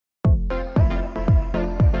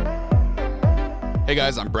Hey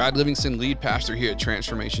guys, I'm Brad Livingston, lead pastor here at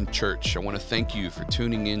Transformation Church. I want to thank you for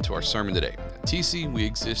tuning in to our sermon today. At TC, we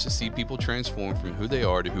exist to see people transform from who they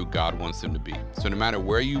are to who God wants them to be. So no matter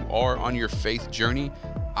where you are on your faith journey,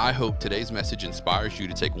 I hope today's message inspires you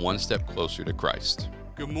to take one step closer to Christ.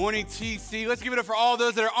 Good morning, TC. Let's give it up for all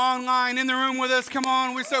those that are online in the room with us. Come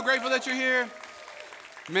on, we're so grateful that you're here.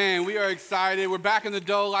 Man, we are excited. We're back in the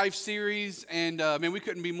Dull Life series, and man, we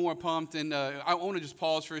couldn't be more pumped. And I want to just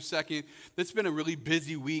pause for a second. It's been a really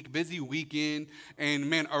busy week, busy weekend, and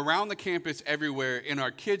man, around the campus, everywhere, in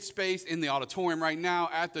our kids' space, in the auditorium right now,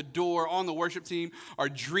 at the door, on the worship team, our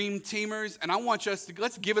dream teamers. And I want us to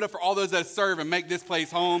let's give it up for all those that serve and make this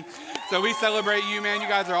place home. So we celebrate you, man. You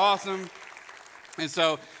guys are awesome. And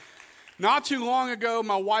so, not too long ago,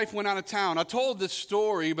 my wife went out of town. I told this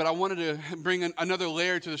story, but I wanted to bring another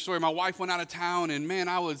layer to the story. My wife went out of town, and man,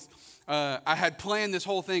 I had planned this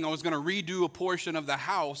whole thing. I was going to redo a portion of the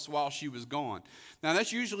house while she was gone. Now,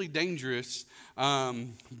 that's usually dangerous,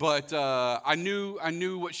 but I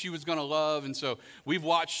knew what she was going to love, and so we've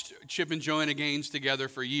watched Chip and Joanna Gaines together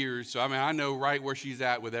for years. So, I mean, I know right where she's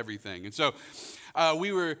at with everything. And so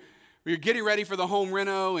we were getting ready for the home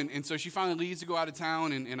reno, and so she finally leaves to go out of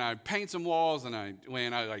town, and I paint some walls, and I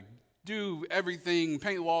do everything,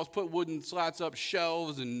 paint the walls, put wooden slats up,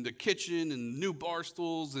 shelves, and the kitchen, and new bar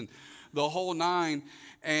stools, and the whole nine.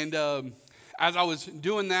 And as I was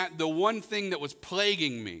doing that, the one thing that was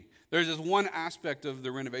plaguing me, there's this one aspect of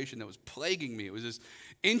the renovation that was plaguing me. It was this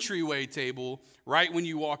entryway table right when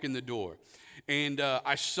you walk in the door. And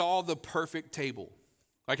I saw the perfect table.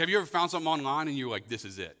 Like, have you ever found something online and you're like, this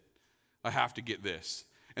is it? I have to get this.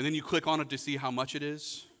 And then you click on it to see how much it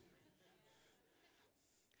is.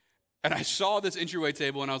 And I saw this entryway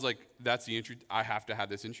table, and I was like, that's the entry. I have to have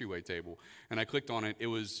this entryway table. And I clicked on it. It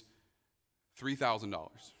was $3,000.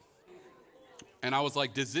 And I was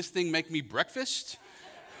like, does this thing make me breakfast?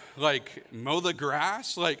 Like, mow the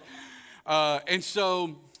grass? And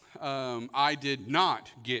so I did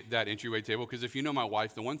not get that entryway table, because if you know my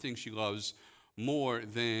wife, the one thing she loves more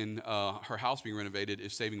than her house being renovated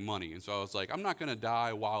is saving money. And so I was like, I'm not going to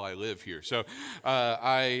die while I live here. So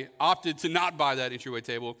I opted to not buy that entryway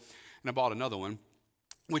table, and I bought another one,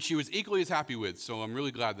 which she was equally as happy with. So I'm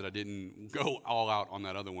really glad that I didn't go all out on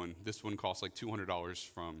that other one. This one cost like $200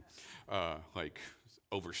 from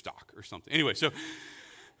Overstock or something. Anyway,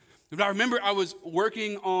 but I remember I was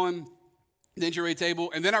working on the entryway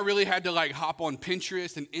table, and then I really had to hop on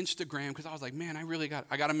Pinterest and Instagram, because I was like, man,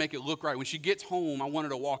 I got to make it look right. When she gets home, I want her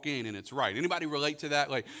to walk in and it's right. Anybody relate to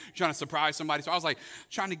that? Like trying to surprise somebody. So I was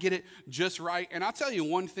trying to get it just right. And I'll tell you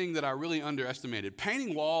one thing that I really underestimated.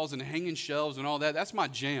 Painting walls and hanging shelves and all that, that's my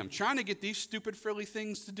jam. Trying to get these stupid frilly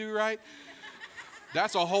things to do right,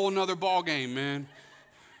 that's a whole nother ball game, man.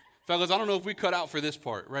 Fellas, I don't know if we cut out for this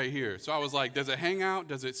part right here. So I was like, does it hang out?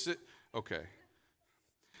 Does it sit? Okay.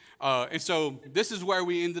 And so this is where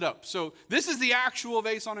we ended up. So this is the actual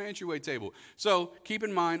vase on our entryway table. So keep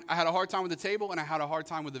in mind, I had a hard time with the table, and I had a hard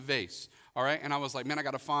time with the vase. All right. And I was like, man, I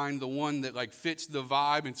got to find the one that fits the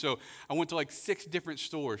vibe. And so I went to 6 different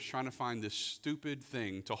stores trying to find this stupid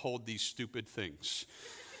thing to hold these stupid things.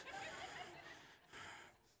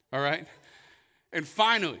 All right. And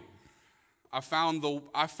finally, I found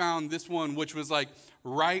this one, which was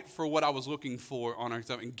right for what I was looking for on our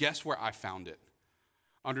stuff. And guess where I found it?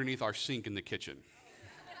 Underneath our sink in the kitchen.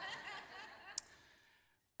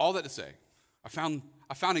 All that to say, I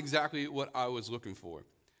found exactly what I was looking for.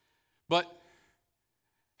 But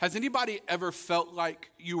has anybody ever felt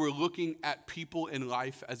like you were looking at people in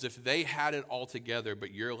life as if they had it all together,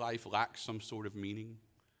 but your life lacked some sort of meaning?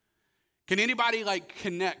 Can anybody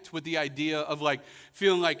connect with the idea of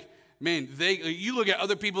feeling like, man, you look at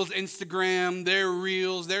other people's Instagram, their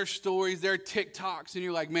reels, their stories, their TikToks, and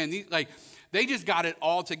you're like, man, they just got it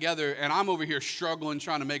all together, and I'm over here struggling,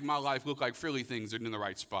 trying to make my life look like frilly things are in the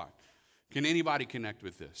right spot. Can anybody connect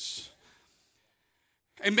with this?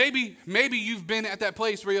 And maybe you've been at that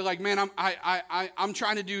place where you're like, man, I'm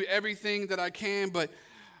trying to do everything that I can, but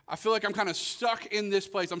I feel like I'm kind of stuck in this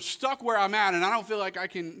place. I'm stuck where I'm at, and I don't feel like I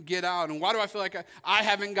can get out. And why do I feel like I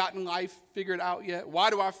haven't gotten life figured out yet? Why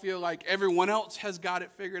do I feel like everyone else has got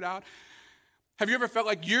it figured out? Have you ever felt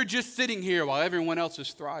like you're just sitting here while everyone else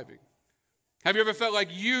is thriving? Have you ever felt like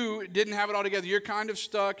you didn't have it all together? You're kind of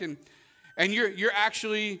stuck, and you're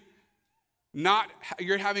actually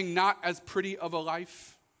you're having not as pretty of a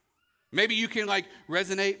life. Maybe you can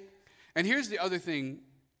resonate. And here's the other thing.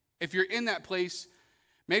 If you're in that place,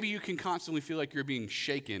 maybe you can constantly feel like you're being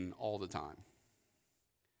shaken all the time.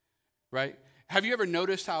 Right? Have you ever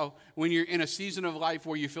noticed how when you're in a season of life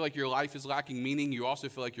where you feel like your life is lacking meaning, you also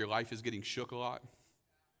feel like your life is getting shook a lot?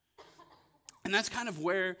 And that's kind of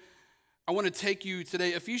where I want to take you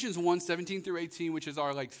today. Ephesians 1:17-18, which is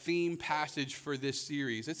our theme passage for this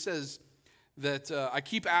series. It says that I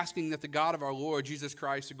keep asking that the God of our Lord Jesus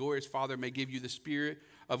Christ, the glorious Father, may give you the spirit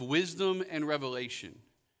of wisdom and revelation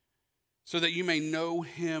so that you may know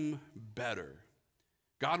him better.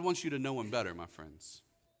 God wants you to know him better, my friends.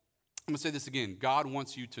 I'm going to say this again. God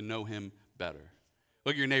wants you to know him better.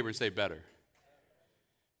 Look at your neighbor and say better.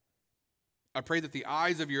 I pray that the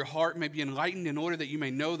eyes of your heart may be enlightened in order that you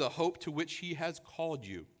may know the hope to which he has called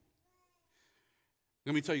you.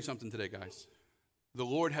 Let me tell you something today, guys. The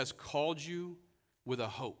Lord has called you with a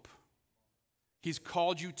hope. He's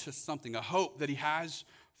called you to something, a hope that he has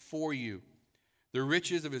for you. The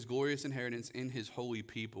riches of his glorious inheritance in his holy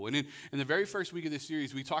people. And in the very first week of this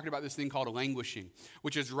series, we talked about this thing called languishing,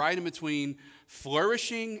 which is right in between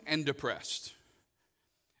flourishing and depressed.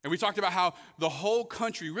 And we talked about how the whole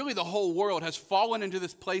country, really the whole world, has fallen into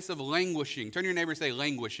this place of languishing. Turn to your neighbor and say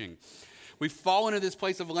languishing. We've fallen into this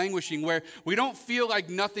place of languishing where we don't feel like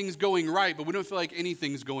nothing's going right, but we don't feel like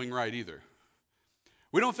anything's going right either.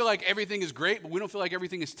 We don't feel like everything is great, but we don't feel like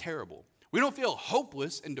everything is terrible. We don't feel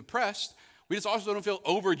hopeless and depressed. We just also don't feel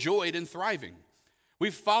overjoyed and thriving.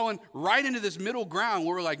 We've fallen right into this middle ground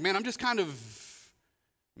where we're like, man, I'm just kind of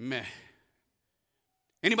meh.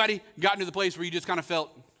 Anybody gotten to the place where you just kind of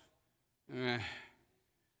felt meh?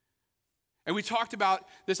 And we talked about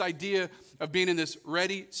this idea of being in this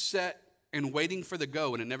ready, set, and waiting for the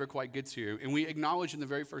go, and it never quite gets here. And we acknowledged in the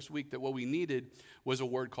very first week that what we needed was a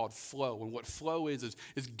word called flow. And what flow is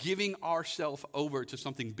giving ourselves over to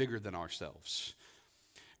something bigger than ourselves.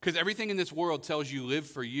 Because everything in this world tells you live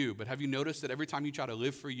for you, but have you noticed that every time you try to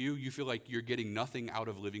live for you, you feel like you're getting nothing out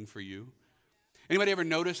of living for you? Anybody ever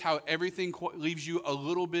notice how everything leaves you a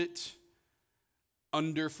little bit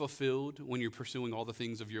underfulfilled when you're pursuing all the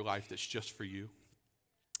things of your life that's just for you?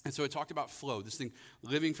 And so it talked about flow, this thing,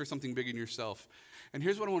 living for something bigger than yourself. And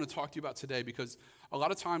here's what I want to talk to you about today, because a lot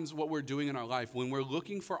of times what we're doing in our life, when we're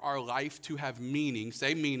looking for our life to have meaning,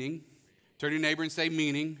 say meaning. Turn to your neighbor and say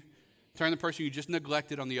meaning. Turn to the person you just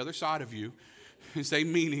neglected on the other side of you and say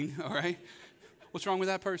meaning, all right? What's wrong with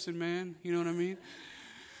that person, man? You know what I mean?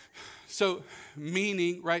 So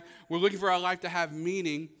meaning, right? We're looking for our life to have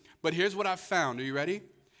meaning, but here's what I've found. Are you ready?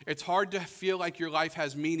 It's hard to feel like your life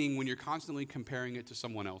has meaning when you're constantly comparing it to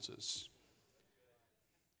someone else's.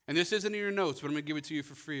 And this isn't in your notes, but I'm going to give it to you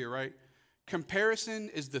for free, all right? Comparison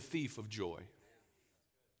is the thief of joy.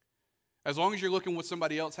 As long as you're looking what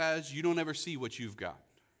somebody else has, you don't ever see what you've got.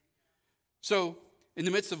 So in the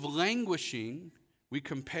midst of languishing, we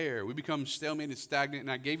compare. We become stalemate and stagnant.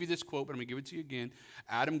 And I gave you this quote, but I'm going to give it to you again.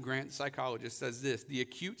 Adam Grant, the psychologist, says this: the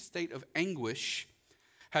acute state of anguish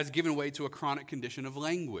has given way to a chronic condition of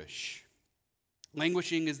languish.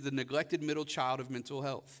 Languishing is the neglected middle child of mental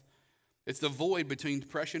health. It's the void between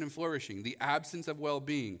depression and flourishing, the absence of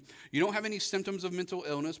well-being. You don't have any symptoms of mental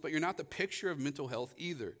illness, but you're not the picture of mental health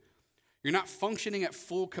either. You're not functioning at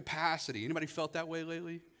full capacity. Anybody felt that way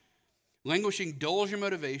lately? Languishing dulls your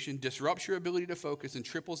motivation, disrupts your ability to focus, and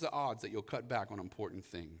triples the odds that you'll cut back on important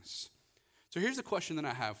things. So here's the question that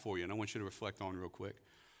I have for you, and I want you to reflect on real quick.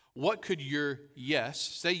 What could your yes,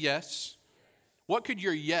 say yes, what could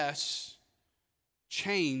your yes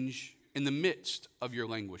change in the midst of your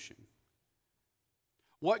languishing?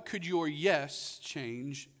 What could your yes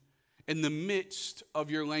change in the midst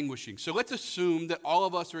of your languishing? So let's assume that all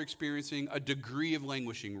of us are experiencing a degree of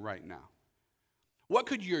languishing right now. What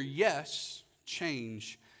could your yes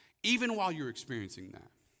change even while you're experiencing that?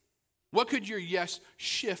 What could your yes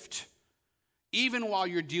shift even while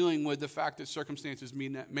you're dealing with the fact that circumstances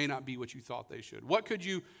may not be what you thought they should? What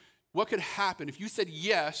could happen if you said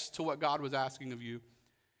yes to what God was asking of you,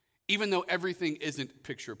 even though everything isn't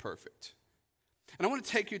picture perfect? And I want to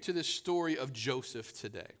take you to this story of Joseph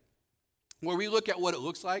today, where we look at what it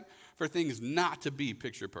looks like for things not to be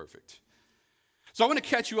picture perfect. So I want to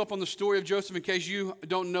catch you up on the story of Joseph in case you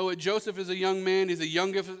don't know it. Joseph is a young man. He's the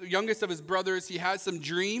youngest of his brothers. He has some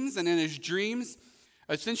dreams, and in his dreams,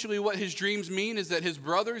 essentially what his dreams mean is that his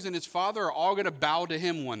brothers and his father are all going to bow to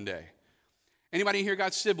him one day. Anybody here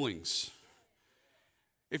got siblings?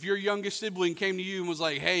 If your youngest sibling came to you and was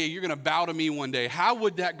like, hey, you're going to bow to me one day, how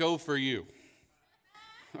would that go for you?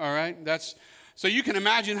 All right, so you can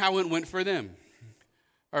imagine how it went for them.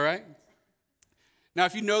 All right? Now,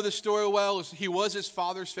 if you know the story well, he was his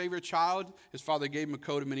father's favorite child. His father gave him a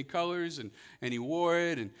coat of many colors, and he wore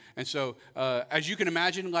it. And so, as you can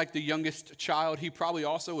imagine, like the youngest child, he probably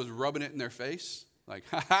also was rubbing it in their face. Like,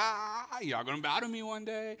 ha ha, y'all gonna bow to me one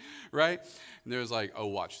day, right? And there's like, oh,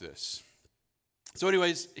 watch this. So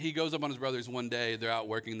anyways, he goes up on his brothers one day. They're out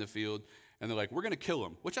working in the field, And they're like, we're going to kill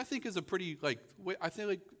him, which I think is a pretty, I think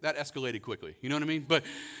like that escalated quickly. You know what I mean? But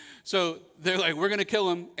so they're like, we're going to kill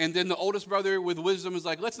him. And then the oldest brother with wisdom is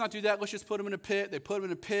like, let's not do that. Let's just put him in a pit. They put him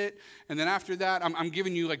in a pit. And then after that, I'm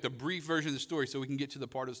giving you like the brief version of the story so we can get to the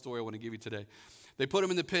part of the story I want to give you today. They put him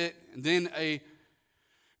in the pit. And then a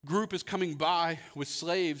group is coming by with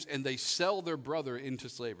slaves and they sell their brother into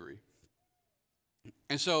slavery.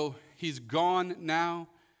 And so he's gone now.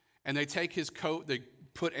 And they take his coat, they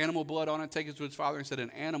put animal blood on it, take it to his father and said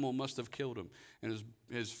an animal must have killed him. And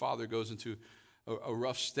his father goes into a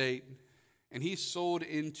rough state. And he's sold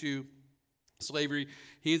into slavery.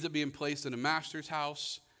 He ends up being placed in a master's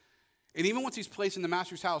house. And even once he's placed in the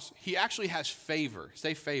master's house, he actually has favor.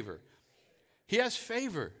 Say favor. He has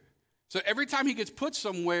favor. So every time he gets put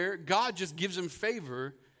somewhere, God just gives him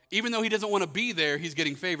favor. Even though he doesn't want to be there, he's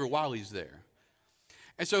getting favor while he's there.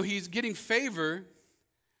 And so he's getting favor.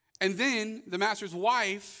 And then the master's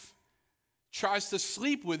wife tries to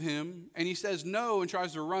sleep with him, and he says no and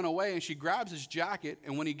tries to run away, and she grabs his jacket,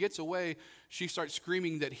 and when he gets away, she starts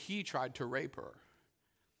screaming that he tried to rape her.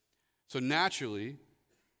 So naturally,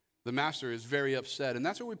 the master is very upset, and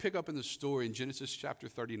that's what we pick up in the story in Genesis chapter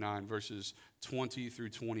 39, verses 20 through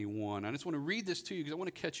 21. I just want to read this to you because I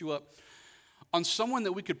want to catch you up on someone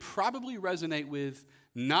that we could probably resonate with,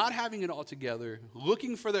 not having it all together,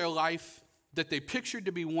 looking for their life that they pictured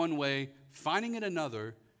to be one way, finding it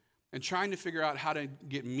another, and trying to figure out how to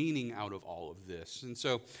get meaning out of all of this.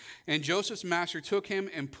 And Joseph's master took him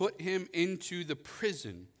and put him into the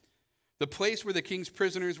prison, the place where the king's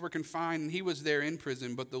prisoners were confined, and he was there in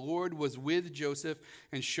prison. But the Lord was with Joseph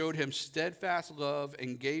and showed him steadfast love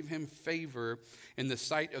and gave him favor in the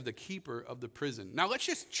sight of the keeper of the prison. Now let's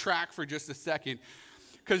just track for just a second,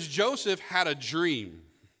 because Joseph had a dream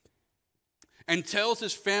and tells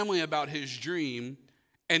his family about his dream,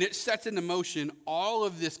 and it sets into motion all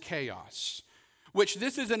of this chaos, which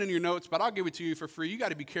this isn't in your notes, but I'll give it to you for free. You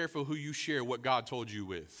got to be careful who you share what God told you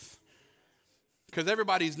with, because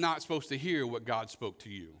everybody's not supposed to hear what God spoke to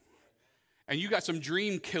you. And you got some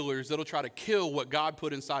dream killers that'll try to kill what God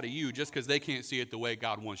put inside of you just because they can't see it the way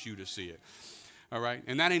God wants you to see it. All right?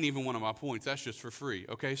 And that ain't even one of my points. That's just for free,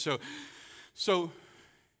 okay? So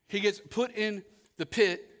he gets put in the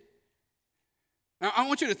pit. Now, I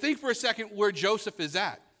want you to think for a second where Joseph is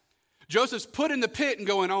at. Joseph's put in the pit and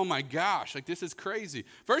going, oh my gosh, like this is crazy.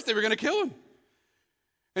 First, they were going to kill him.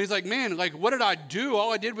 And he's like, man, like what did I do?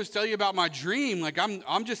 All I did was tell you about my dream. Like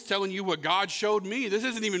I'm just telling you what God showed me. This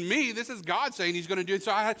isn't even me. This is God saying he's going to do it.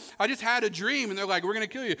 So I just had a dream. And they're like, we're going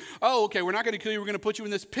to kill you. Oh, okay, we're not going to kill you. We're going to put you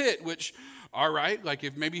in this pit, which... all right, like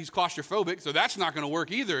if maybe he's claustrophobic, so that's not going to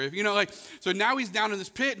work either. If so now he's down in this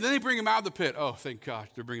pit, and then they bring him out of the pit. Oh, thank God,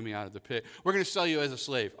 they're bringing me out of the pit. We're going to sell you as a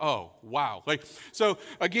slave. Oh, wow. So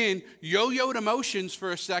again, yo-yoed emotions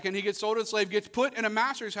for a second. He gets sold as a slave, gets put in a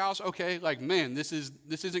master's house. Okay, man, this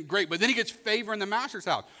isn't great. But then he gets favor in the master's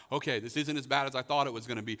house. Okay, this isn't as bad as I thought it was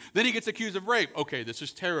going to be. Then he gets accused of rape. Okay, this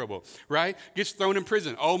is terrible, right? Gets thrown in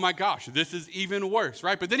prison. Oh my gosh, this is even worse,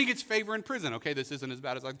 right? But then he gets favor in prison. Okay, this isn't as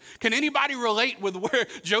bad as I thought. Can anybody relate with where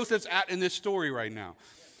Joseph's at in this story right now?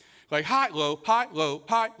 Like high, low, high, low,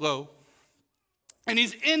 high, low. And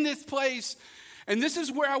he's in this place, and this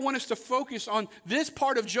is where I want us to focus on this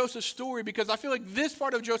part of Joseph's story, because I feel like this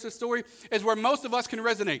part of Joseph's story is where most of us can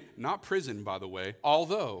resonate. Not prison, by the way,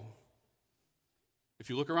 although if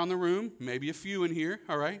you look around the room, maybe a few in here,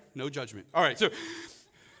 all right? No judgment. All right,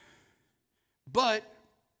 but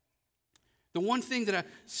the one thing that I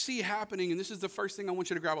see happening, and this is the first thing I want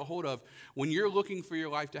you to grab a hold of, when you're looking for your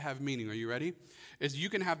life to have meaning, are you ready? Is you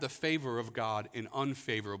can have the favor of God in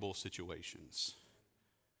unfavorable situations.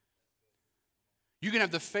 You can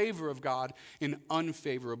have the favor of God in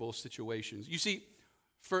unfavorable situations. You see,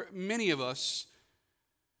 for many of us,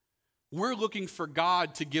 we're looking for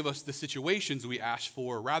God to give us the situations we ask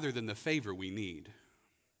for rather than the favor we need.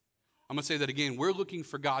 I'm going to say that again. We're looking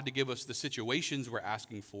for God to give us the situations we're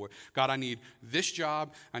asking for. God, I need this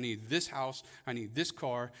job. I need this house. I need this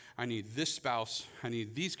car. I need this spouse. I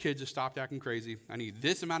need these kids to stop acting crazy. I need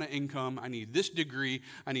this amount of income. I need this degree.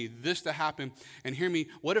 I need this to happen. And hear me,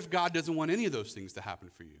 what if God doesn't want any of those things to happen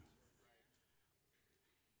for you?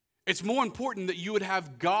 It's more important that you would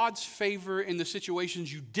have God's favor in the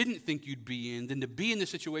situations you didn't think you'd be in than to be in the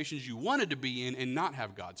situations you wanted to be in and not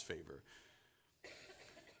have God's favor.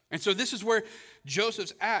 And so this is where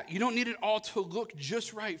Joseph's at. You don't need it all to look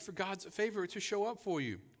just right for God's favor to show up for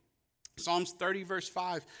you. Psalms 30 verse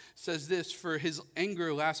 5 says this, for his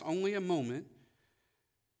anger lasts only a moment,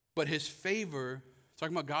 but his favor,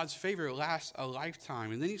 talking about God's favor, lasts a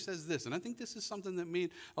lifetime. And then he says this, and I think this is something that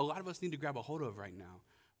a lot of us need to grab a hold of right now.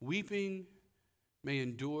 Weeping may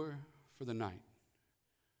endure for the night,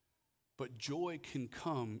 but joy can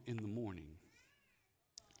come in the morning.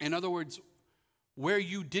 In other words, where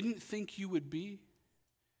you didn't think you would be,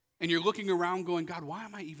 and you're looking around going, God, why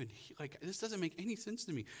am I even here? Like, this doesn't make any sense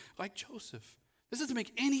to me. Like Joseph, this doesn't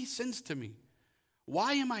make any sense to me.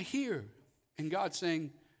 Why am I here? And God's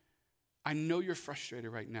saying, I know you're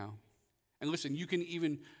frustrated right now. And listen, you can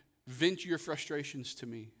even vent your frustrations to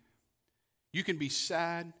me. You can be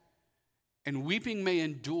sad, and weeping may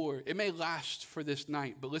endure. It may last for this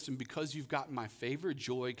night, but listen, because you've gotten my favor,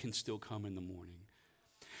 joy can still come in the morning.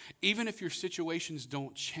 Even if your situations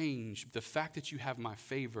don't change, the fact that you have my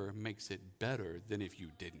favor makes it better than if you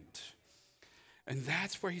didn't. And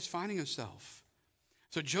that's where he's finding himself.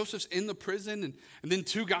 So Joseph's in the prison, and then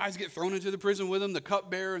two guys get thrown into the prison with him, the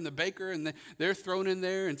cupbearer and the baker, and they're thrown in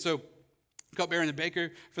there. And so cupbearer and the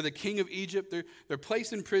baker for the king of Egypt, they're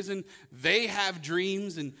placed in prison. They have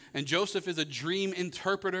dreams, and Joseph is a dream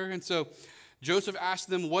interpreter. And so Joseph asked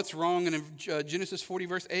them what's wrong. And in Genesis 40,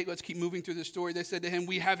 verse 8, let's keep moving through the story. They said to him,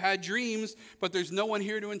 we have had dreams, but there's no one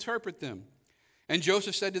here to interpret them. And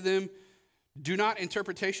Joseph said to them, do not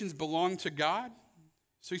interpretations belong to God?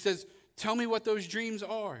 So he says, tell me what those dreams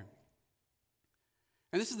are.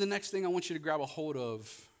 And this is the next thing I want you to grab a hold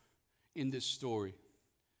of in this story,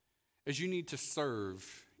 is you need to serve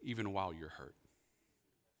even while you're hurt.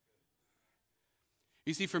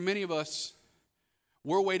 You see, for many of us,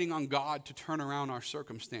 we're waiting on God to turn around our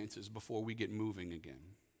circumstances before we get moving again.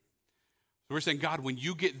 So we're saying, God, when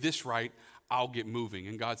you get this right, I'll get moving.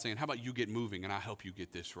 And God's saying, how about you get moving and I'll help you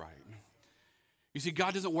get this right? You see,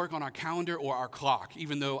 God doesn't work on our calendar or our clock,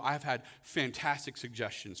 even though I've had fantastic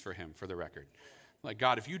suggestions for him, for the record. Like,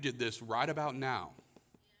 God, if you did this right about now.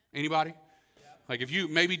 Anybody? Like, if you,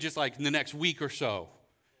 maybe just like in the next week or so.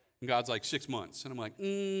 And God's like 6 months. And I'm like,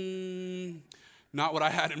 not what I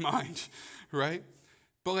had in mind, right?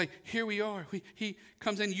 But like, here we are. He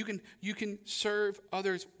comes in. You can serve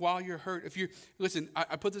others while you're hurt. If you're, listen,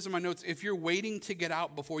 I put this in my notes. If you're waiting to get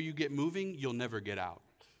out before you get moving, you'll never get out.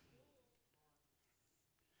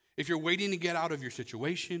 If you're waiting to get out of your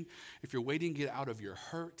situation, if you're waiting to get out of your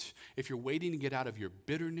hurt, if you're waiting to get out of your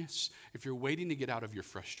bitterness, if you're waiting to get out of your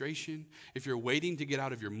frustration, if you're waiting to get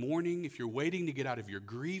out of your mourning, if you're waiting to get out of your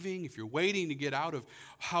grieving, if you're waiting to get out of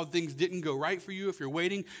how things didn't go right for you, if you're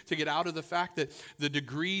waiting to get out of the fact that the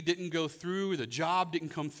degree didn't go through, or the job didn't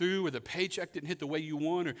come through, or the paycheck didn't hit the way you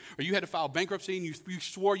want, or you had to file bankruptcy and you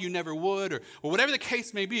swore you never would, or whatever the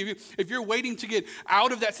case may be, if you're waiting to get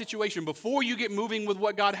out of that situation before you get moving with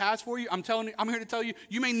what God has for you, I'm here to tell you,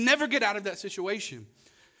 you may never get out of that situation,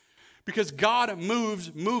 because God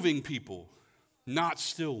moves moving people, not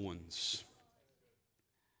still ones.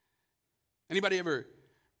 Anybody ever,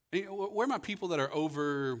 where are my people that are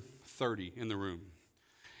over 30 in the room?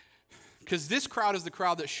 Because this crowd is the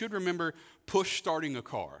crowd that should remember push starting a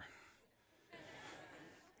car.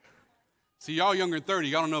 See, y'all younger than 30,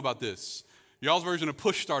 y'all don't know about this. Y'all's version of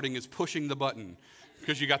push starting is pushing the button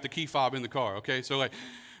because you got the key fob in the car, okay? So like,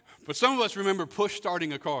 but some of us remember push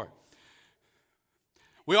starting a car.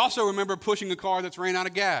 We also remember pushing a car that's ran out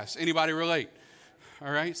of gas. Anybody relate?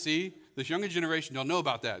 All right, see, this younger generation don't know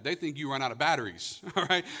about that. They think you run out of batteries, all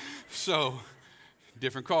right? So,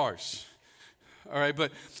 different cars. All right,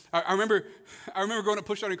 but I remember going to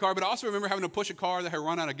push starting a car, but I also remember having to push a car that had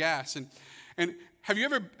run out of gas. And have you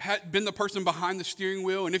ever been the person behind the steering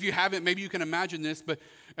wheel? And if you haven't, maybe you can imagine this, but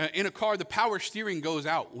in a car, the power steering goes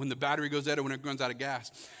out when the battery goes out or when it runs out of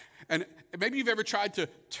gas. And maybe you've ever tried to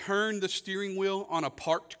turn the steering wheel on a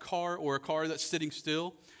parked car or a car that's sitting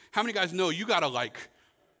still. How many guys know you gotta work?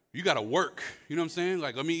 You know what I'm saying?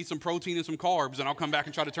 Like, let me eat some protein and some carbs and I'll come back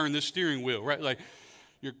and try to turn this steering wheel, right? Like,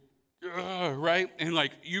 you're, right? And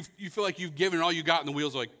like, you feel like you've given all you got and the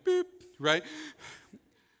wheels are like, beep, right?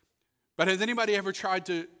 But has anybody ever tried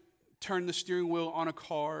to turn the steering wheel on a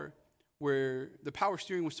car where the power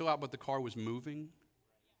steering was still out but the car was moving?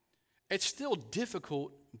 It's still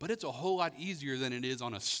difficult, but it's a whole lot easier than it is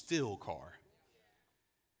on a still car.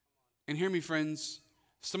 And hear me, friends,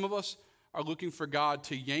 some of us are looking for God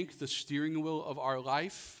to yank the steering wheel of our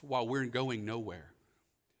life while we're going nowhere.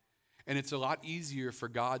 And it's a lot easier for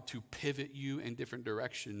God to pivot you in different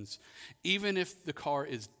directions. Even if the car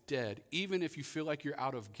is dead, even if you feel like you're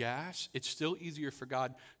out of gas, it's still easier for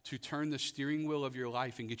God to turn the steering wheel of your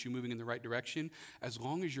life and get you moving in the right direction, as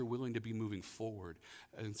long as you're willing to be moving forward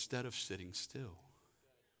instead of sitting still.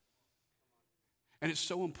 And it's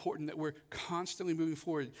so important that we're constantly moving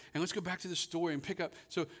forward. And let's go back to the story and pick up.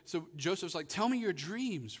 So Joseph's like, tell me your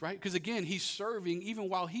dreams, right? Because again, he's serving even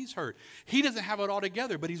while he's hurt. He doesn't have it all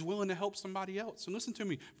together, but he's willing to help somebody else. And listen to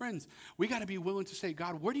me, friends, we got to be willing to say,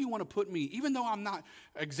 God, where do you want to put me? Even though I'm not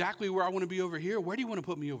exactly where I want to be over here, where do you want to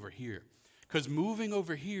put me over here? Because moving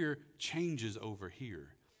over here changes over here.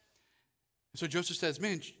 So Joseph says,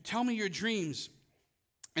 man, tell me your dreams.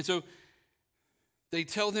 And so they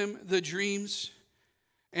tell him the dreams.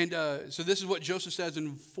 And so this is what Joseph says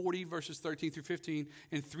in 40 verses 13 through 15.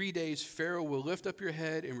 In 3 days, Pharaoh will lift up your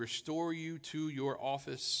head and restore you to your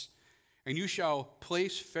office. And you shall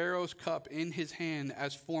place Pharaoh's cup in his hand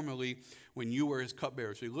as formerly when you were his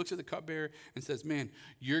cupbearer. So he looks at the cupbearer and says, man,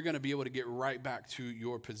 you're going to be able to get right back to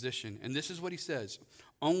your position. And this is what he says.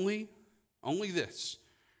 Only this.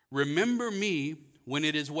 Remember me when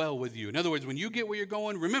it is well with you. In other words, when you get where you're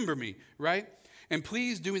going, remember me, right? And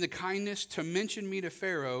please do me the kindness to mention me to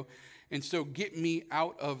Pharaoh, and so get me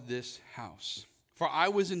out of this house. For I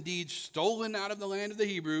was indeed stolen out of the land of the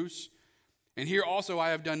Hebrews, and here also I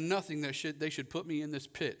have done nothing that they should put me in this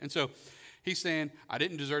pit. And so he's saying, I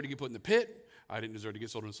didn't deserve to get put in the pit. I didn't deserve to get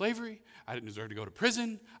sold into slavery. I didn't deserve to go to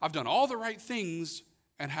prison. I've done all the right things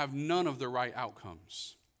and have none of the right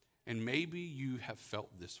outcomes. And maybe you have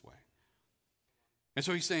felt this way. And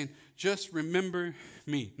so he's saying, just remember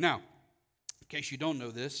me. Now, in case you don't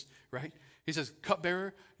know this, right? He says,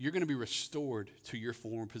 cupbearer, you're going to be restored to your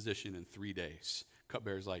former position in 3 days.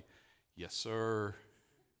 Cupbearer's like, yes, sir.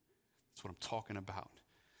 That's what I'm talking about.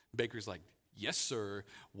 Baker's like, yes, sir.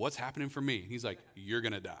 What's happening for me? He's like, you're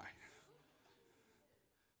going to die.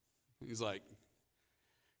 He's like,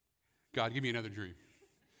 God, give me another dream.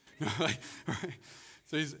 Right?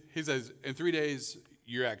 So he says, in 3 days,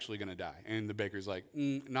 you're actually going to die. And the baker's like,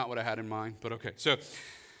 not what I had in mind, but okay.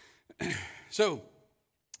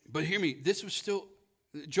 But hear me,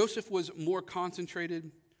 Joseph was more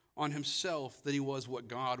concentrated on himself than he was what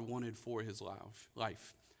God wanted for his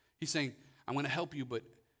life. He's saying, I'm going to help you, but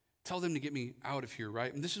tell them to get me out of here,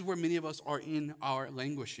 right? And this is where many of us are in our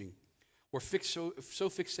languishing. We're so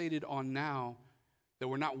fixated on now that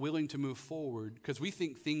we're not willing to move forward because we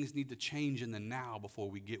think things need to change in the now before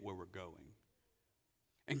we get where we're going.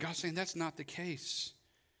 And God's saying that's not the case.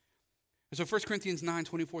 And so 1 Corinthians 9,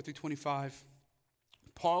 24 through 25,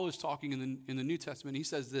 Paul is talking in the New Testament. He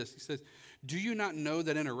says this. He says, do you not know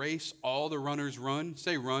that in a race all the runners run?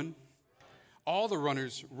 Say run. All the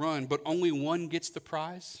runners run, but only one gets the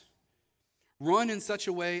prize. Run in such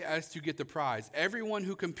a way as to get the prize. Everyone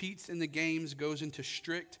who competes in the games goes into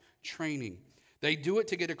strict training. They do it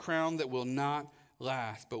to get a crown that will not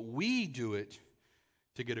last, but we do it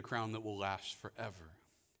to get a crown that will last forever.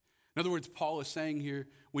 In other words, Paul is saying here,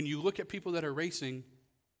 when you look at people that are racing,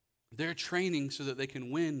 they're training so that they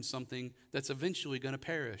can win something that's eventually going to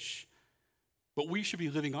perish. But we should be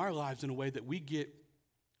living our lives in a way that we get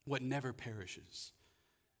what never perishes.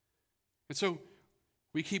 And so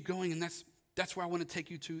we keep going, and that's where I want to take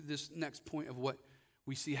you to this next point of what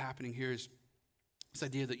we see happening here is this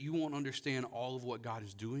idea that you won't understand all of what God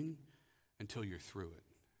is doing until you're through it.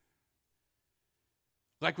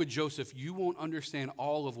 Like with Joseph, you won't understand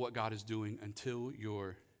all of what God is doing until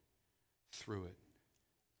you're through it.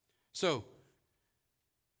 So,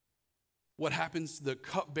 what happens? The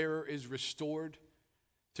cupbearer is restored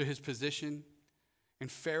to his position, and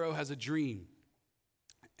Pharaoh has a dream.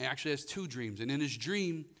 He actually has two dreams. And in his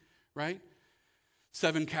dream, right,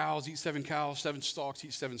 7 cows eat 7 cows, 7 stalks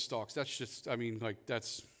eat 7 stalks. That's just,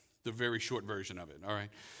 that's the very short version of it, all right,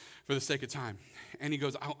 for the sake of time. And he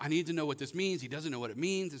goes, I need to know what this means. He doesn't know what it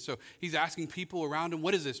means. And so he's asking people around him,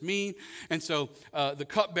 what does this mean? And so the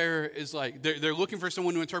cupbearer is like, they're looking for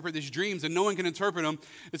someone to interpret these dreams, and no one can interpret them.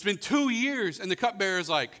 It's been 2 years, and the cupbearer is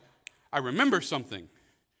like, I remember something,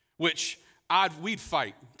 which we'd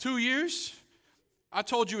fight. 2 years? I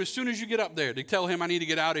told you as soon as you get up there to tell him I need to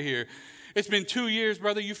get out of here. It's been 2 years,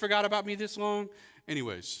 brother. You forgot about me this long?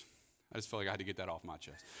 Anyways, I just felt like I had to get that off my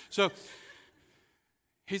chest. So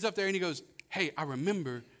he's up there and he goes, hey, I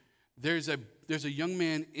remember there's a young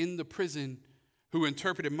man in the prison who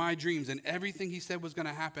interpreted my dreams, and everything he said was going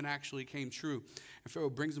to happen actually came true. And Pharaoh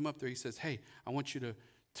brings him up there. He says, hey, I want you to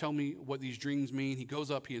tell me what these dreams mean. He goes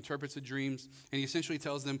up, he interprets the dreams, and he essentially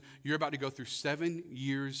tells them, you're about to go through 7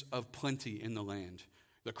 years of plenty in the land.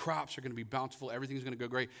 The crops are going to be bountiful. Everything's going to go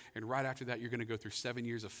great. And right after that, you're going to go through 7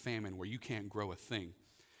 years of famine where you can't grow a thing.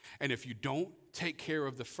 And if you don't take care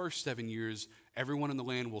of the first 7 years, everyone in the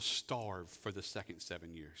land will starve for the second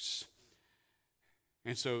 7 years.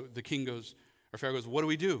 And so the king goes, or Pharaoh goes, what do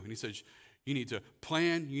we do? And he says, you need to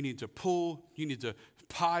plan, you need to pull, you need to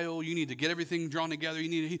pile. You need to get everything drawn together.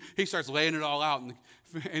 He starts laying it all out.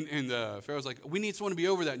 And Pharaoh's like, we need someone to be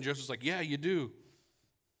over that. And Joseph's like, yeah, you do.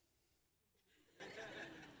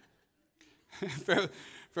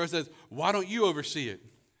 Pharaoh says, why don't you oversee it?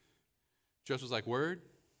 Joseph's like, word?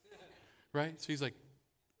 Right? So he's like,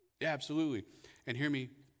 yeah, absolutely. And hear me.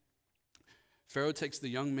 Pharaoh takes the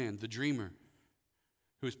young man, the dreamer,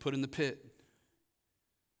 who was put in the pit,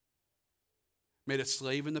 made a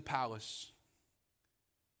slave in the palace,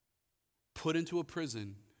 put into a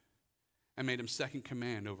prison, and made him second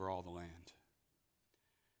command over all the land.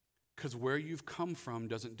 Because where you've come from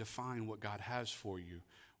doesn't define what God has for you.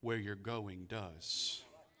 Where you're going does.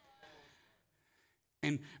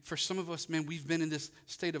 And for some of us, man, we've been in this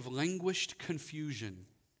state of languished confusion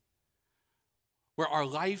where our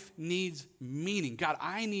life needs meaning. God,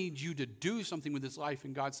 I need you to do something with this life.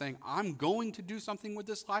 And God's saying, I'm going to do something with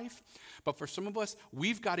this life. But for some of us,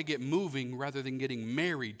 we've got to get moving rather than getting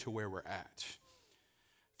married to where we're at.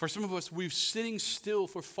 For some of us, we've sitting still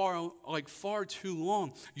for far too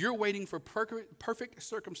long. You're waiting for perfect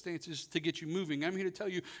circumstances to get you moving. I'm here to tell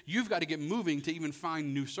you, you've got to get moving to even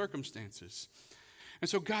find new circumstances. And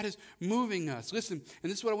so God is moving us. Listen,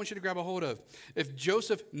 and this is what I want you to grab a hold of. If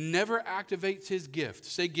Joseph never activates his gift,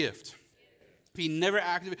 say gift. If he never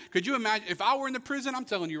activates, could you imagine, if I were in the prison, I'm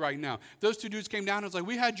telling you right now, those two dudes came down and was like,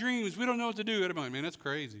 we had dreams, we don't know what to do. I'd be like, man, that's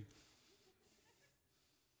crazy.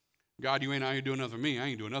 God, you ain't out here doing nothing for me. I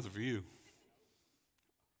ain't doing nothing for you.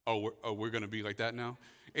 We're going to be like that now?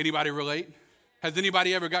 Anybody relate? Has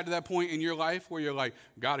anybody ever got to that point in your life where you're like,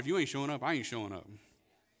 God, if you ain't showing up, I ain't showing up?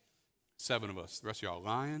 7 of us. The rest of y'all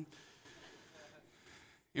lying.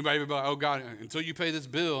 Anybody ever be like, oh, God, until you pay this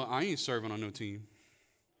bill, I ain't serving on no team.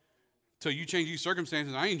 Until you change these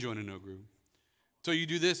circumstances, I ain't joining no group. Until you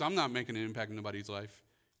do this, I'm not making an impact in nobody's life.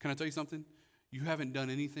 Can I tell you something? You haven't done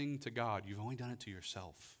anything to God. You've only done it to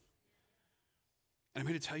yourself. And I'm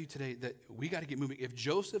here to tell you today that we got to get moving. If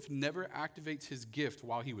Joseph never activates his gift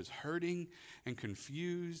while he was hurting and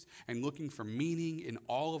confused and looking for meaning in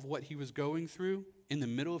all of what he was going through, in the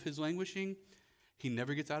middle of his languishing, he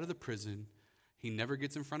never gets out of the prison. He never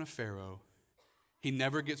gets in front of Pharaoh. He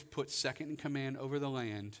never gets put second in command over the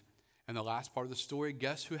land. And the last part of the story,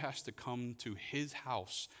 guess who has to come to his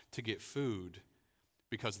house to get food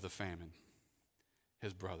because of the famine?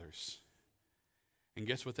 His brothers. And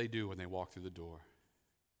guess what they do when they walk through the door?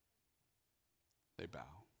 They bow.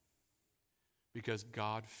 Because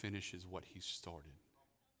God finishes what he started.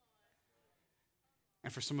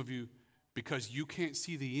 And for some of you, because you can't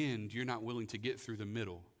see the end, you're not willing to get through the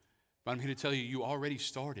middle. But I'm here to tell you, you already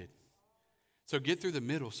started. So get through the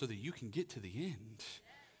middle so that you can get to the end.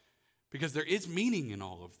 Because there is meaning in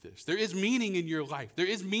all of this. There is meaning in your life. There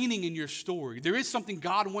is meaning in your story. There is something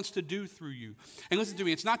God wants to do through you. And listen to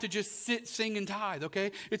me, it's not to just sit, sing, and tithe,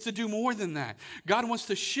 okay? It's to do more than that. God wants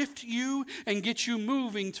to shift you and get you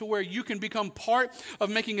moving to where you can become part of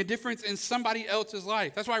making a difference in somebody else's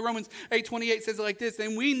life. That's why Romans 8:28 says it like this,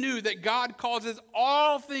 and we knew that God causes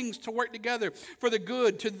all things to work together for the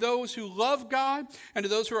good to those who love God and to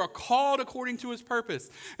those who are called according to his purpose.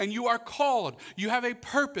 And you are called. You have a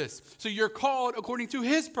purpose. So you're called according to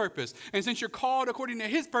his purpose. And since you're called according to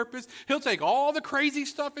his purpose, he'll take all the crazy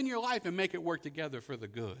stuff in your life and make it work together for the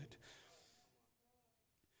good.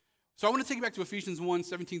 So I want to take you back to Ephesians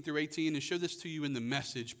 1:17-18 and show this to you in the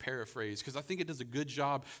Message paraphrase because I think it does a good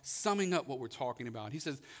job summing up what we're talking about.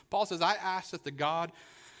 Paul says, I ask that the God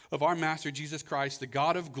of our Master Jesus Christ, the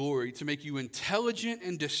God of glory, to make you intelligent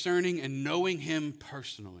and discerning and knowing him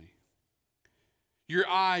personally. Your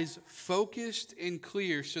eyes focused and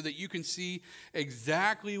clear so that you can see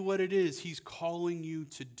exactly what it is he's calling you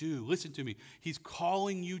to do. Listen to me. He's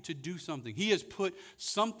calling you to do something. He has put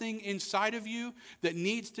something inside of you that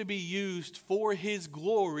needs to be used for his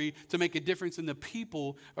glory to make a difference in the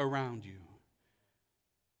people around you.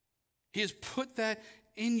 He has put that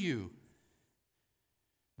in you.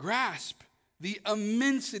 Grasp the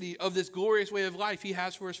immensity of this glorious way of life he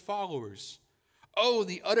has for his followers. Oh,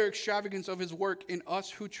 the utter extravagance of his work in us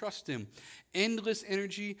who trust him. Endless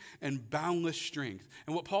energy and boundless strength.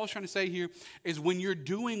 And what Paul's trying to say here is when you're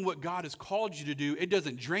doing what God has called you to do, it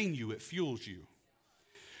doesn't drain you, it fuels you.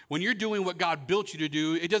 When you're doing what God built you to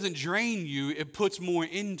do, it doesn't drain you, it puts more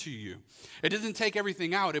into you. It doesn't take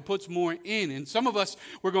everything out, it puts more in. And some of us,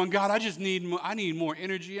 we're going, God, I need more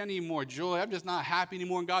energy, I need more joy, I'm just not happy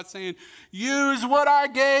anymore. And God's saying, use what I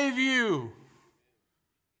gave you.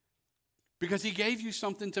 Because he gave you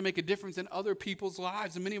something to make a difference in other people's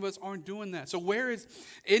lives, and many of us aren't doing that. So where is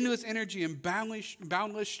endless energy and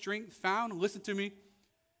boundless strength found? Listen to me.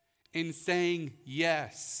 In saying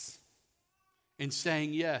yes. In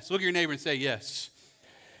saying yes. Look at your neighbor and say yes.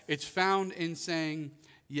 It's found in saying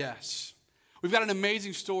yes. We've got an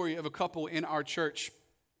amazing story of a couple in our church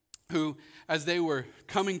who, as they were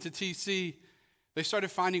coming to TC, they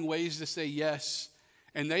started finding ways to say yes,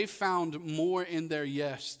 and they found more in their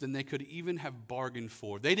yes than they could even have bargained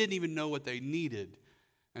for. They didn't even know what they needed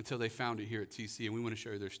until they found it here at TC, and we want to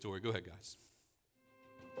share their story. Go ahead, guys.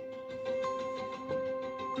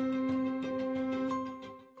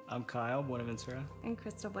 I'm Kyle Buenaventura. And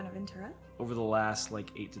Crystal Buenaventura. Over the last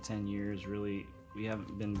 8 to 10 years, really, we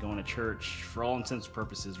haven't been going to church. For all intents and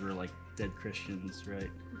purposes, we're like dead Christians, right?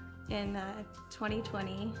 In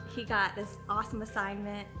 2020, he got this awesome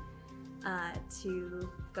assignment to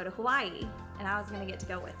go to Hawaii, and I was going to get to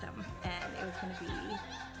go with him, and it was going to be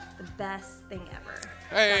the best thing ever.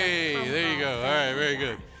 Hey, there you go. All right, very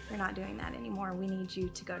good. We're not doing that anymore. We need you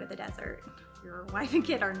to go to the desert. Your wife and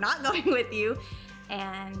kid are not going with you.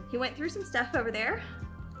 And he went through some stuff over there.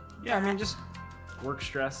 Yeah, I mean, just work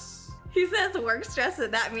stress. He says work stress,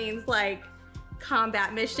 and that means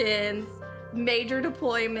combat missions, major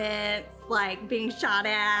deployments, being shot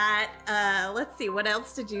at. Let's see, what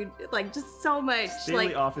else did you, just so much.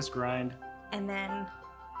 Daily office grind. And then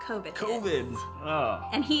COVID. COVID. Oh,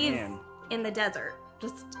 and he's in the desert,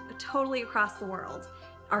 just totally across the world.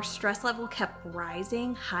 Our stress level kept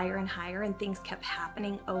rising higher and higher, and things kept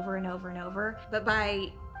happening over and over and over. But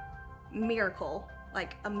by miracle,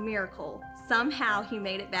 a miracle, somehow he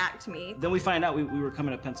made it back to me. Then we find out we were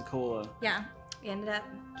coming to Pensacola. Yeah, we ended up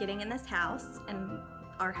getting in this house, and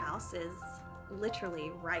our house is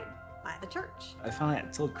literally right by the church. I finally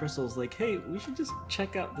told Crystal, hey, we should just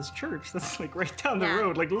check out this church that's right down the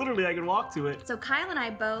road. Literally, I can walk to it. So Kyle and I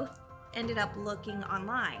both ended up looking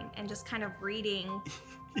online and just kind of reading.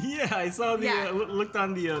 Yeah, I saw looked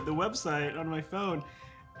on the website on my phone,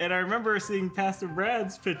 and I remember seeing Pastor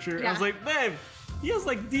Brad's picture. Yeah. I was like, babe, he has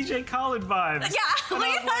DJ Khaled vibes. Yeah, we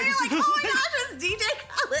thought you're oh my gosh, it's DJ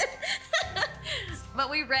Khaled. But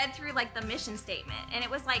we read through the mission statement, and it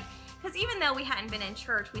was because even though we hadn't been in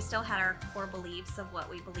church, we still had our core beliefs of what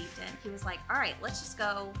we believed in. He was like, all right, let's just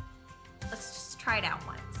try it out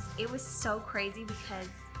once. It was so crazy because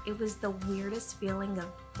it was the weirdest feeling of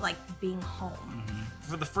being home. Mm-hmm.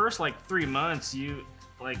 For the first 3 months, you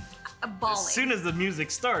bawling. As soon as the music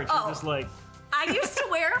starts, you're just I used to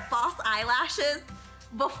wear false eyelashes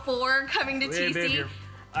before coming to TC. Babe, your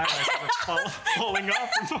eyelashes are falling off.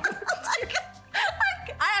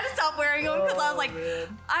 I had to stop wearing them because I was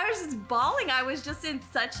I was just bawling. I was just in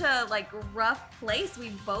such a rough place. We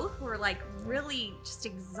both were really just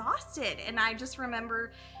exhausted, and I just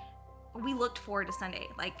remember we looked forward to Sunday,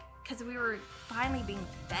 because we were finally being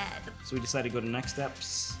fed. So we decided to go to Next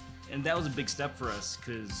Steps, and that was a big step for us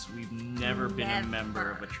because we've never been a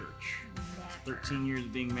member of a church. Never. 13 years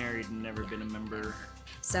being married and never been a member.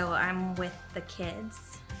 So I'm with the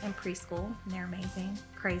kids in preschool. And they're amazing,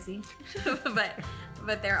 crazy,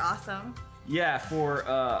 but they're awesome. Yeah,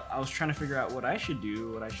 I was trying to figure out what I should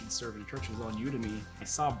do, what I should serve in a church. It was on Udemy. I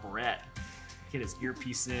saw Brett get his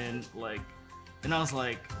earpiece in, and I was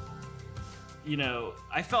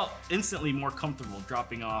I felt instantly more comfortable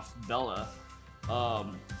dropping off Bella,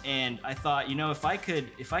 and I thought, if I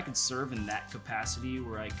could serve in that capacity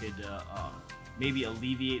where I could maybe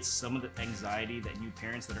alleviate some of the anxiety that new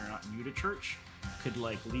parents that are not new to church could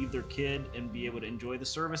leave their kid and be able to enjoy the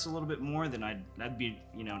service a little bit more, then that'd be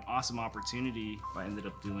an awesome opportunity. I ended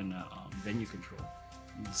up doing venue control.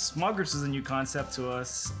 Small groups is a new concept to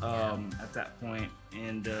us at that point,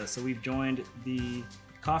 and so we've joined the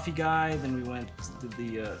Coffee Guy, then we went to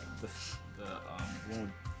the one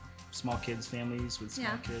with small kids, families with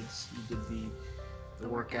small kids. We did the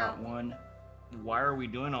workout one. Why are we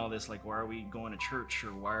doing all this? Why are we going to church,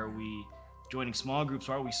 or why are we joining small groups?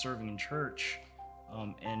 Why are we serving in church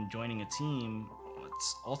and joining a team?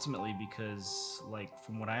 It's ultimately because,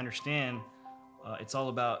 from what I understand, it's all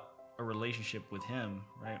about a relationship with Him,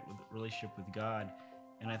 right? With a relationship with God.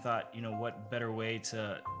 And I thought, what better way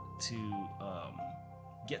to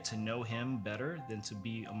get to know Him better than to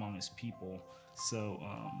be among His people. So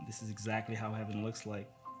this is exactly how heaven looks like.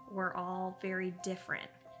 We're all very different,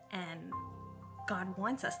 and God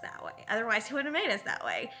wants us that way. Otherwise, He wouldn't have made us that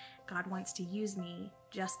way. God wants to use me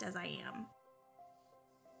just as I am.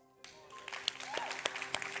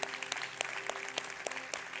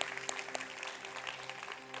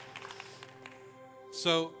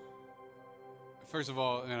 So, first of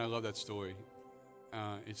all, and I love that story.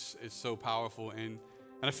 It's so powerful, and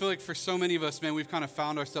I feel for so many of us, man, we've kind of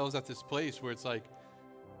found ourselves at this place where it's man,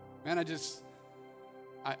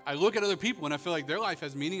 I look at other people and I feel their life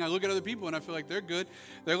has meaning. I look at other people and I feel they're good.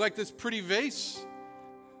 They're like this pretty vase.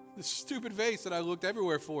 This stupid vase that I looked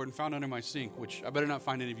everywhere for and found under my sink, which I better not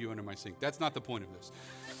find any of you under my sink. That's not the point of this.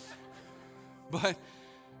 But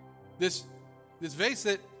this vase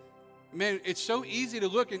that, man, it's so easy to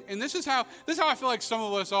look, and this is how I feel like some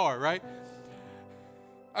of us are, right?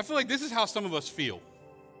 I feel like this is how some of us feel.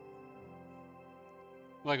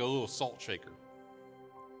 Like a little salt shaker.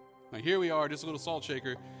 Like here we are, this little salt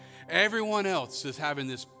shaker. Everyone else is having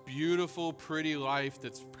this beautiful, pretty life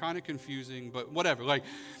that's kind of confusing, but whatever. Like,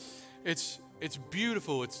 it's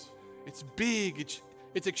beautiful. It's big.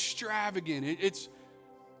 It's extravagant.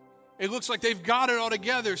 It looks like they've got it all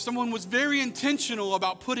together. Someone was very intentional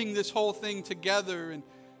about putting this whole thing together, and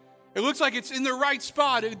it looks like it's in the right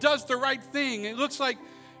spot. It does the right thing. It looks like,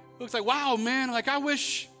 wow, man. Like I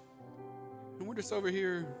wish. And we're just over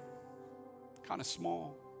here, kind of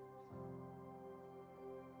small.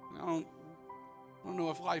 I don't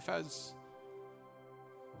know if life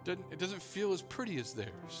it doesn't feel as pretty as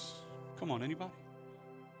theirs. Come on, anybody?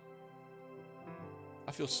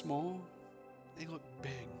 I feel small. They look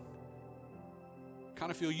big.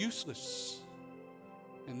 Kind of feel useless.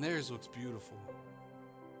 And theirs looks beautiful.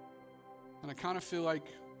 And I kind of feel like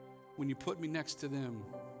when you put me next to them,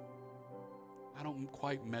 I don't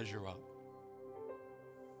quite measure up.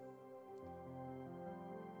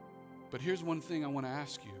 But here's one thing I want to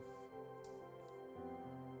ask you.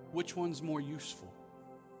 Which one's more useful?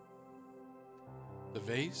 The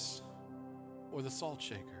vase or the salt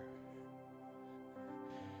shaker?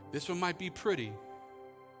 This one might be pretty,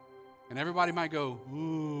 and everybody might go,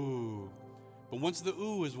 ooh. But once the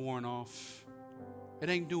ooh is worn off, it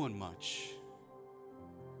ain't doing much.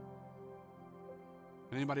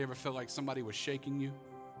 Anybody ever felt like somebody was shaking you?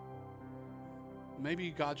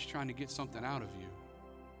 Maybe God's trying to get something out of you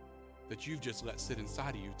that you've just let sit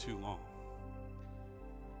inside of you too long.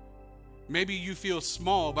 Maybe you feel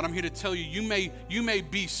small, but I'm here to tell you, you may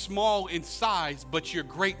be small in size, but you're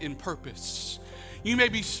great in purpose. You may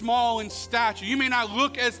be small in stature. You may not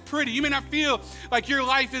look as pretty. You may not feel like your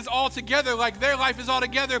life is all together, like their life is all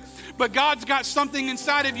together, but God's got something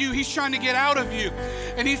inside of you He's trying to get out of you.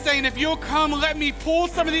 And He's saying, if you'll come, let me pull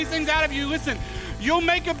some of these things out of you. Listen, you'll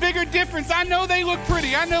make a bigger difference. I know they look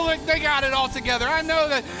pretty. I know like they got it all together. I know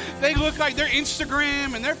that they look like their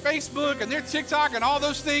Instagram and their Facebook and their TikTok and all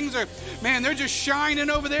those things are, man, they're just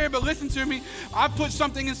shining over there. But listen to me. I've put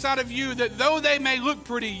something inside of you that though they may look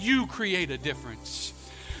pretty, you create a difference.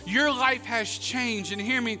 Your life has changed. And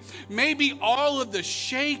hear me, maybe all of the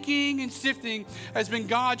shaking and sifting has been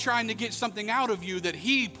God trying to get something out of you that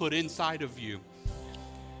He put inside of you.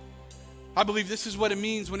 I believe this is what it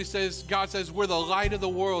means when God says, we're the light of the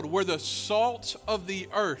world. We're the salt of the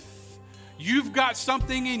earth. You've got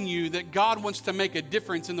something in you that God wants to make a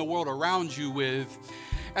difference in the world around you with.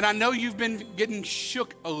 And I know you've been getting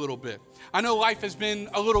shook a little bit. I know life has been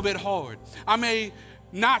a little bit hard. I may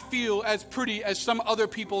not feel as pretty as some other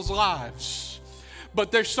people's lives,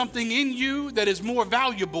 but there's something in you that is more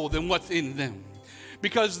valuable than what's in them.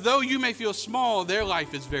 Because though you may feel small, their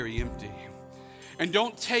life is very empty. And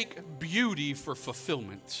don't take beauty for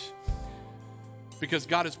fulfillment, because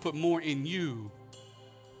God has put more in you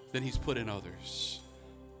than He's put in others.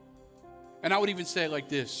 And I would even say it like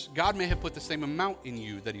this. God may have put the same amount in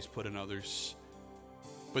you that He's put in others,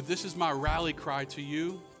 but this is my rally cry to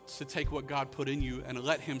you, to take what God put in you and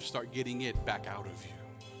let Him start getting it back out of you.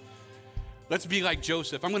 Let's be like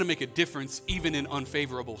Joseph. I'm going to make a difference even in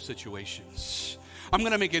unfavorable situations. I'm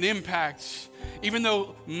going to make an impact. Even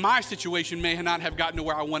though my situation may not have gotten to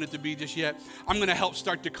where I want it to be just yet, I'm going to help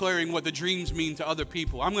start declaring what the dreams mean to other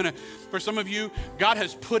people. For some of you, God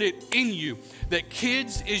has put it in you that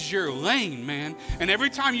kids is your lane, man. And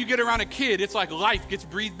every time you get around a kid, it's like life gets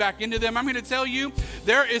breathed back into them. I'm going to tell you,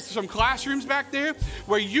 there is some classrooms back there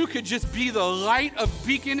where you could just be the light of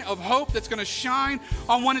beacon of hope that's going to shine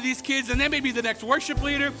on one of these kids. And they may be the next worship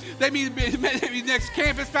leader. They may be the next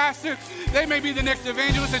campus pastor. They may be the next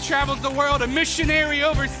evangelist that travels the world, a missionary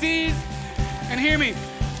overseas. And hear me,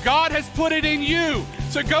 God has put it in you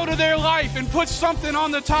to go to their life and put something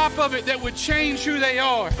on the top of it that would change who they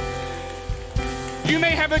are. You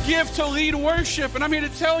may have a gift to lead worship, and I'm here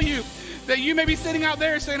to tell you that you may be sitting out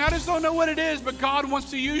there saying, I just don't know what it is, but God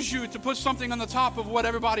wants to use you to put something on the top of what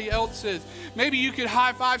everybody else is. Maybe you could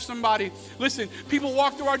high five somebody. Listen, people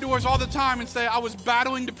walk through our doors all the time and say, I was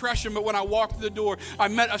battling depression, but when I walked through the door, I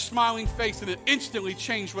met a smiling face and it instantly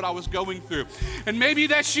changed what I was going through. And maybe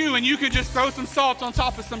that's you, and you could just throw some salt on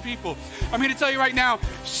top of some people. I'm here to tell you right now,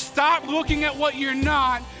 stop looking at what you're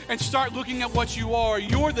not and start looking at what you are.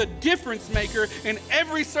 You're the difference maker in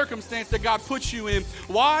every circumstance that God puts you in.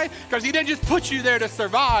 Why? Because He didn't just put you there to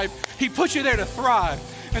survive. He put you there to thrive.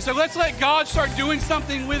 And so let's let God start doing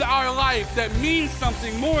something with our life that means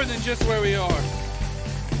something more than just where we are.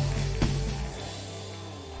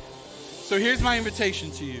 So here's my invitation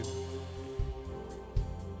to you.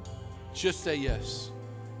 Just say yes.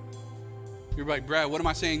 You're like, Brad, what am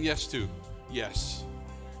I saying yes to? Yes.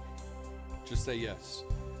 Just say yes.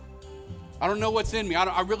 I don't know what's in me.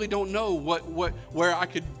 I really don't know where I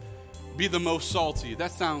could be the most salty.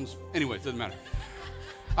 That sounds, anyway, it doesn't matter.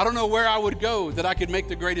 I don't know where I would go that I could make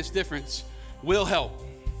the greatest difference. Will help.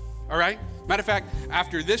 All right? Matter of fact,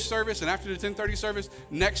 after this service and after the 10:30 service,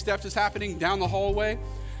 Next Steps is happening down the hallway.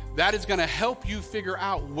 That is going to help you figure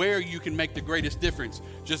out where you can make the greatest difference.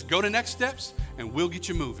 Just go to Next Steps and we'll get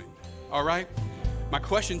you moving. All right? My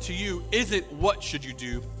question to you isn't what should you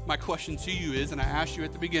do. My question to you is, and I asked you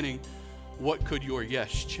at the beginning, what could your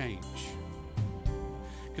yes change?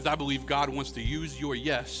 Because I believe God wants to use your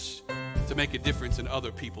yes to make a difference in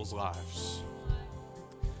other people's lives.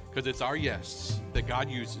 Because it's our yes that God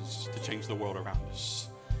uses to change the world around us.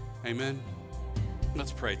 Amen.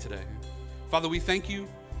 Let's pray today. Father, we thank you.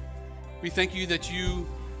 We thank you that you,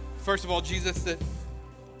 first of all, Jesus, that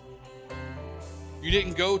you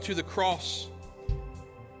didn't go to the cross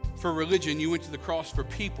for religion. You went to the cross for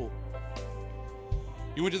people.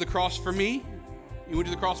 You went to the cross for me. You went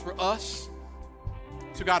to the cross for us.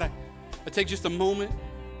 So God, I take just a moment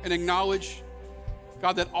and acknowledge,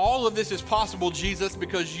 God, that all of this is possible, Jesus,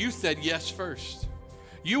 because you said yes first.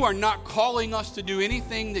 You are not calling us to do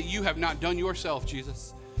anything that you have not done yourself,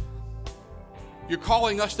 Jesus. You're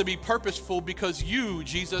calling us to be purposeful because you,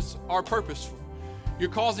 Jesus, are purposeful. You're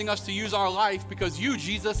causing us to use our life because you,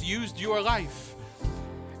 Jesus, used your life.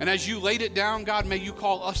 And as you laid it down, God, may you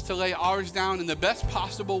call us to lay ours down in the best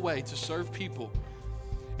possible way to serve people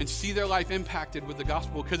and see their life impacted with the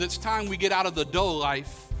gospel, because it's time we get out of the dull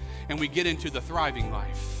life and we get into the thriving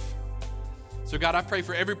life. So God, I pray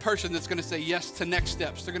for every person that's going to say yes to Next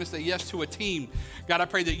Steps. They're going to say yes to a team. God, I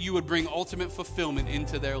pray that you would bring ultimate fulfillment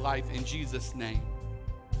into their life in Jesus' name.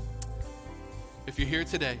 If you're here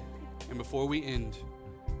today and before we end,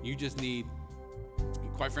 you just need,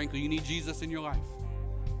 quite frankly, you need Jesus in your life.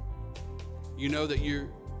 You know that you're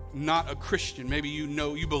not a Christian. Maybe you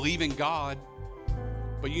know you believe in God,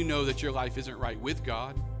 but you know that your life isn't right with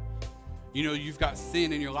God. You know you've got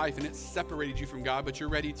sin in your life and it's separated you from God, but you're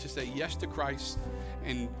ready to say yes to Christ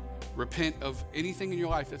and repent of anything in your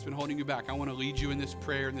life that's been holding you back. I want to lead you in this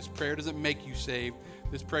prayer, and this prayer doesn't make you saved.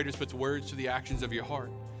 This prayer just puts words to the actions of your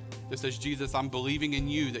heart. That says, Jesus, I'm believing in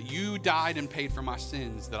you, that you died and paid for my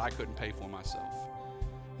sins that I couldn't pay for myself.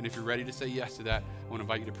 And if you're ready to say yes to that, I want to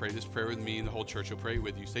invite you to pray this prayer with me, and the whole church will pray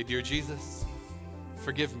with you. Say, dear Jesus,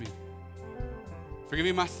 forgive me. Forgive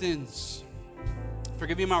me my sins.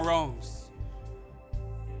 Forgive me my wrongs.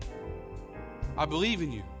 I believe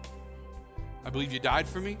in you. I believe you died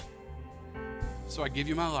for me, so I give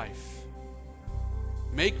you my life.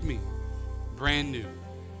 Make me brand new.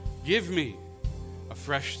 Give me a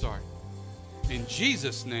fresh start. In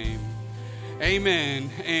Jesus' name, amen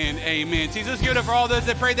and amen. Jesus, give it up for all those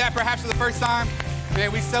that prayed that perhaps for the first time.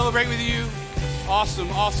 Man, we celebrate with you. Awesome,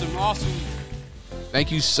 awesome, awesome. Thank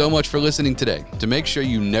you so much for listening today. To make sure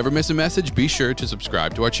you never miss a message, be sure to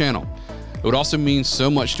subscribe to our channel. It would also mean so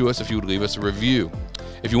much to us if you would leave us a review.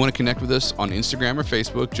 If you want to connect with us on Instagram or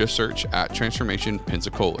Facebook, just search at Transformation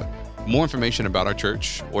Pensacola. For more information about our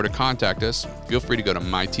church or to contact us, feel free to go to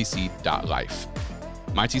mytc.life.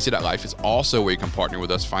 MyTC.life is also where you can partner with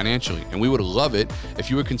us financially, and we would love it if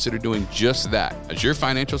you would consider doing just that, as your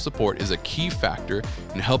financial support is a key factor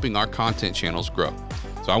in helping our content channels grow.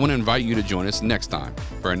 So I want to invite you to join us next time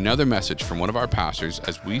for another message from one of our pastors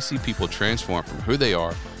as we see people transform from who they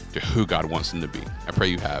are to who God wants them to be. I pray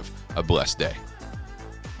you have a blessed day.